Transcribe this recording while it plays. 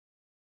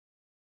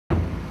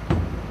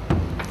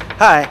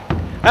Hi,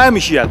 I'm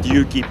here at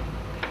Yuki.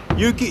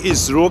 Yuki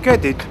is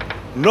located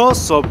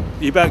north of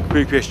Ibaraki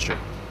prefecture,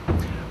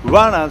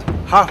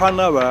 1.5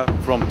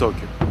 hours from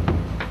Tokyo.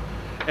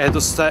 Edo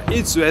Style,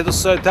 it's Edo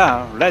Style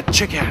town, let's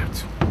check it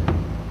out.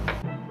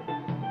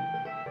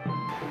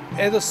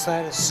 Edo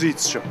Style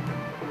sweets shop.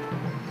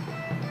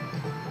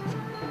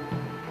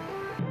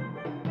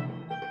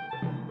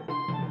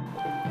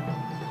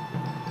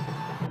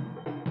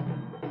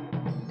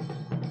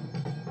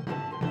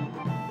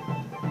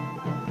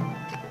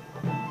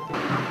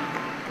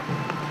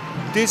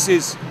 This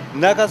is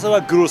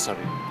Nakazawa grocery.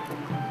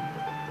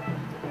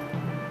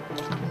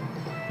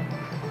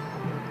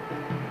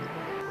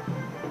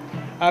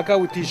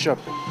 Akawu tea shop,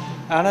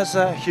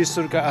 another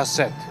historical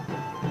asset.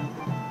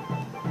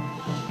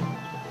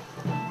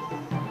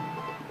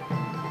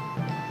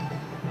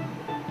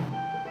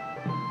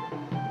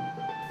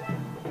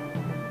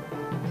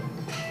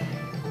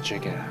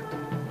 Check it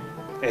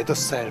out. Edo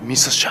Style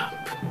miso shop.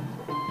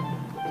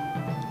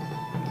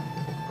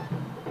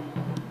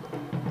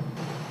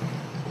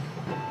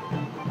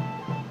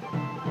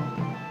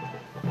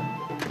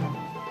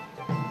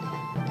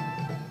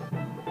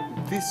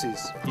 This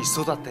is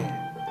Isodate.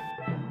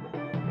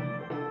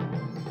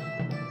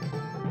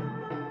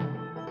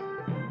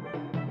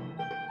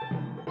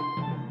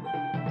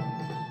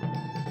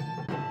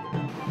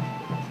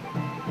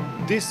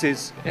 This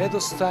is Edo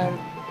Style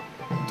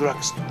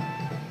drugstore,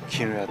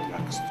 Kinra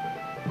drugstore.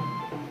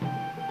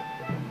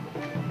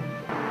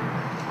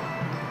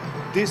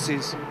 This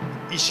is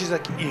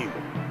Ishizaki Inn.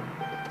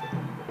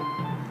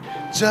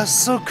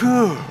 Just so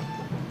cool.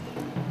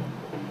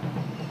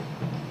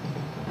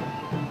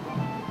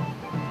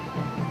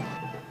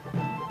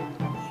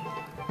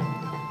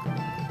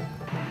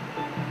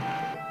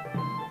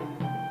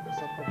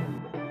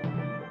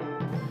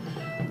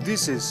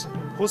 This is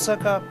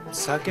Hosaka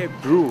Sake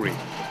Brewery.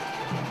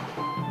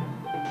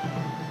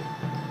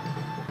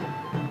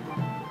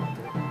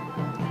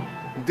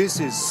 This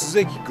is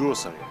Suzeki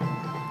Grocery.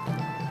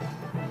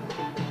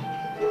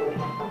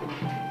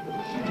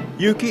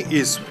 Yuki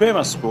is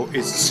famous for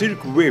its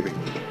silk weaving,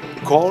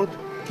 called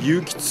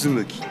Yuki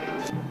Tsumugi.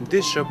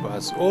 This shop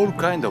has all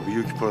kinds of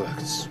Yuki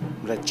products.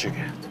 Let's check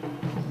it out.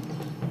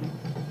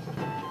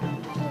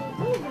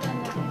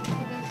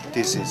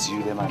 This is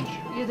Yudemanju.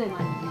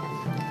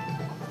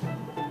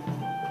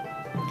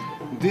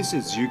 This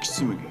is Yuki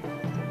Tsumugi.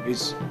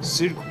 It's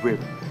silk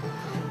weaving.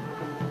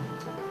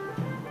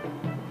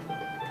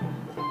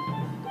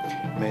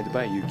 Made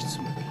by Yuki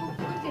Tsumugi.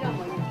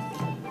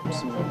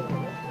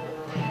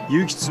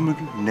 Yuki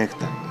Tsumugi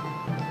necktie.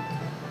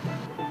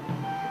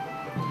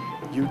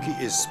 Yuki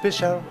is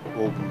special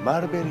of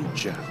mulberry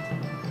jam.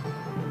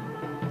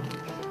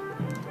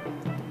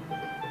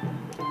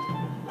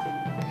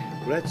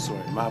 Let's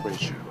try mulberry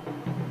jam.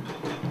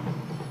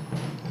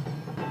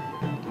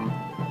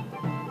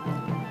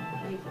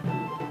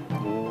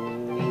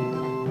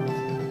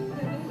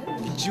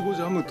いちご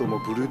ジャムとも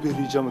ブルーベリ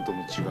ージャムと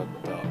も違っ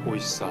た美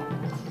味しさ。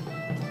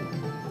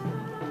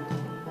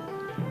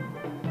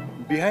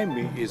Behind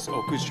me is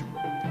Okuju,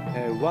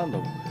 one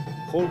of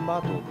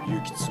hallmark of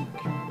Yuki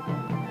Tsumugi,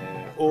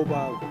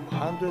 over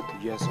 100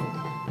 years old.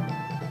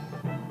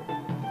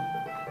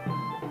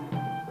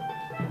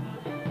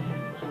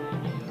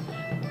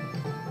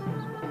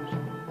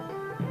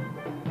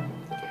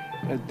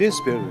 This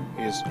building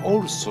is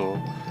also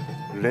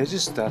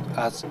registered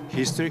as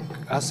historic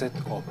asset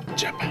of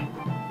Japan.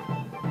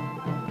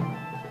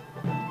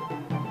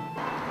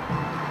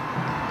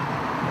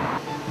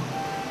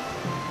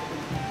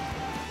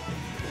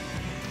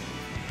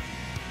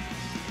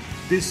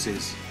 This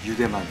is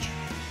Yudemanju.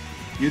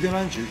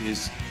 Yudemanju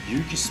is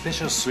Yuki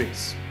special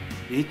sweets.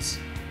 It's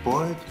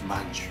boiled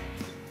manju.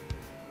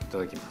 いた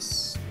だきま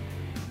す。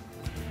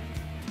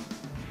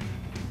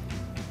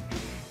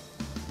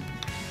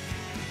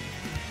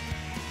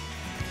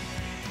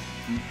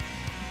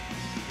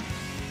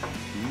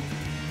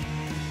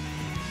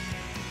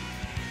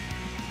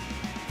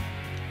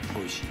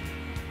美味しい。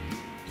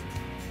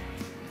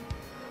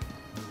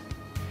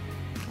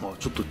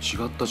ちょっと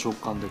違った食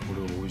感でこ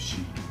れ美味し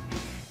い。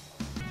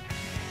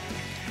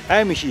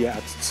I'm here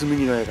at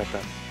Tsumugi no Yakata.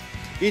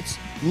 It's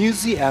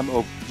Museum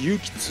of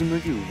Yuki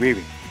Tsumugi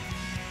Weaving.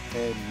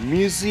 A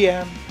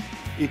museum,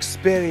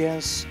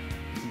 experience,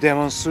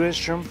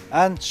 demonstration,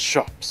 and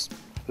shops.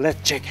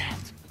 Let's check it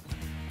out.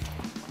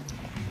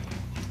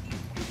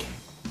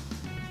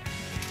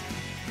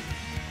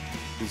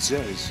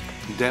 There is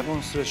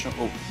demonstration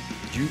of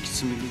Yuki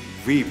Tsumugi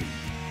Weaving.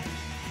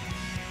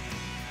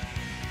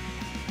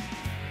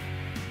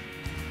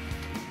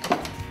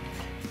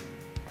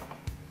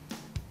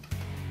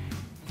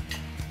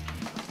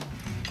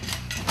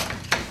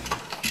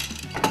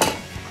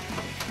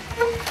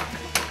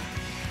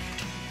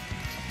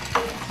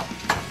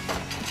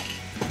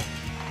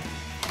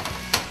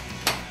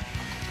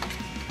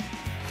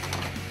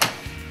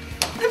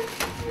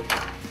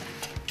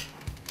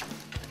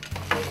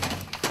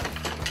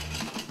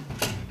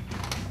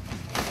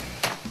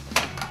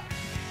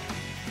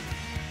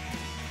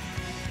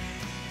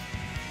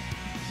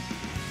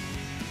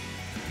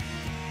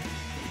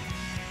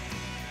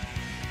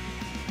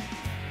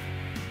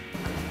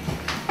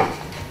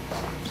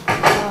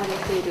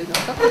 いるの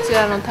がこち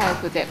らのタイ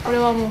プで、これ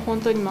はもう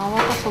本当に真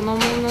綿そのも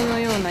のの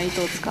ような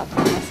糸を使って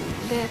ます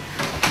ので、よ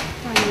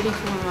り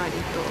ふんわりと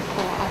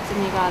こう厚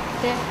みがあっ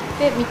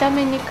て、で見た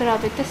目に比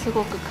べてす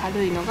ごく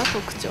軽いのが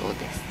特徴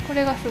です。こ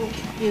れがすごく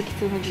結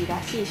城紬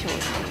らしい商品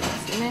で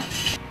すね。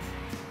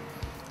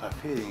A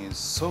feeling is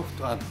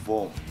soft and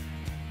warm,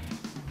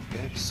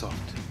 very soft.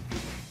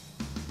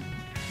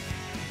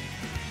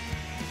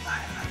 I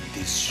love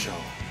this show.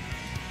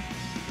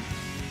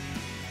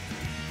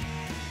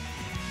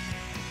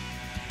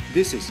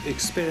 This is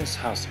experience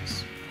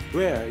houses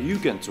where you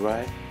can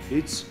try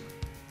its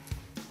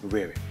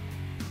wearing.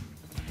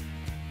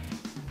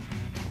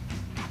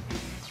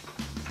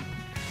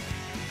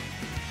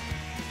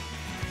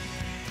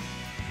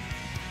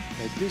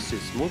 This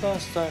is modern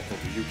style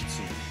of Yuki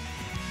Tsumugi,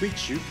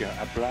 which you can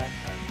apply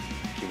on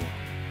kimono.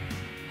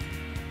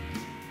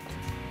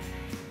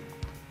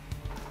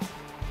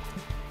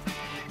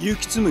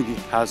 Yuki Tsumugi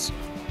has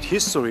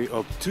history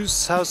of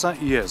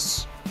 2,000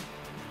 years.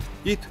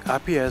 It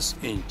appears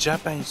in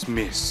Japanese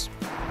myths.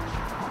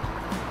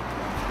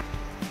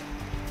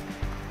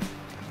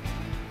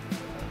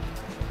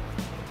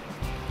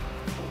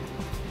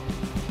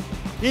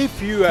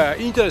 If you are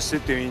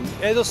interested in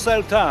Edo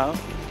Style town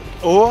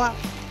or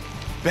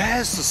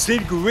best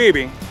silk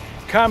weaving,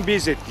 come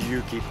visit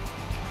Yuki.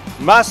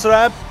 Must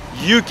love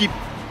Yuki